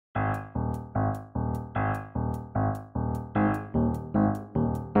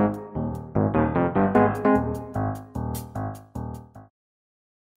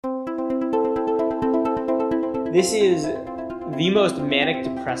This is the most manic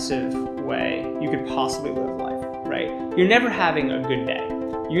depressive way you could possibly live life, right? You're never having a good day.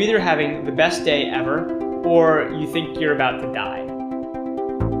 You're either having the best day ever, or you think you're about to die.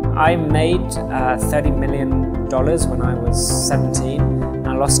 I made $30 million when I was 17, and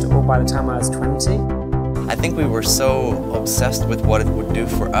I lost it all by the time I was 20. I think we were so obsessed with what it would do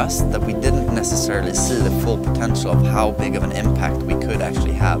for us that we didn't necessarily see the full potential of how big of an impact we could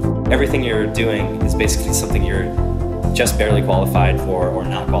actually have. Everything you're doing is basically something you're just barely qualified for or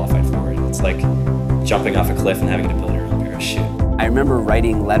not qualified for. And it's like jumping off a cliff and having to build your own parachute. I remember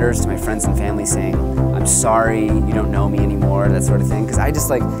writing letters to my friends and family saying, I'm sorry, you don't know me anymore, that sort of thing. Because I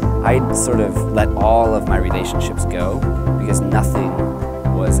sort of let all of my relationships go because nothing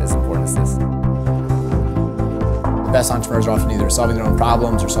was as important as this. The best entrepreneurs are often either solving their own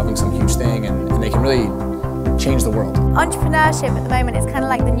problems or solving some huge thing, and they can really change the world. Entrepreneurship at the moment is kind of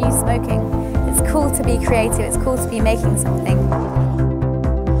like the new smoking. It's cool to be creative, it's cool to be making something.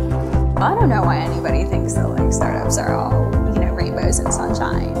 I don't know why anybody thinks that like startups are all, rainbows and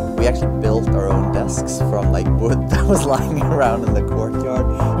sunshine. We actually built our own desks from like wood that was lying around in the courtyard.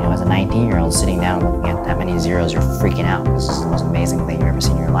 As a 19-year-old sitting down looking at that many zeros, you're freaking out. This is the most amazing thing you've ever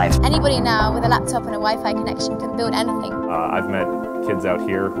seen in your life. Anybody now with a laptop and a Wi-Fi connection can build anything. I've met kids out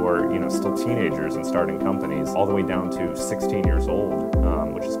here who are, still teenagers and starting companies, all the way down to 16 years old,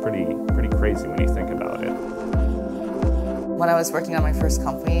 which is pretty crazy when you think about it. When I was working on my first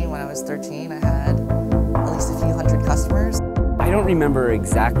company, when I was 13, I had at least a few hundred customers. I don't remember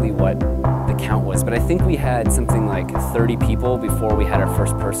exactly what the count was, but I think we had something like 30 people before we had our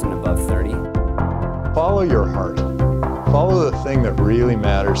first person above 30. Follow your heart. Follow the thing that really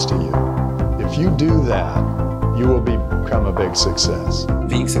matters to you. If you do that, you will become a big success.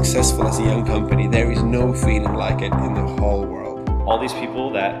 Being successful as a young company, there is no feeling like it in the whole world. All these people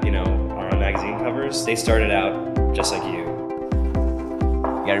that, are on magazine covers, they started out just like you.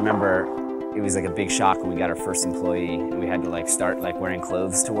 You gotta remember, it was like a big shock when we got our first employee and we had to start wearing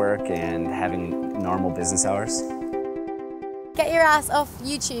clothes to work and having normal business hours. Get your ass off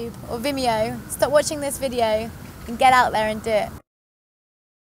YouTube or Vimeo, stop watching this video and get out there and do it.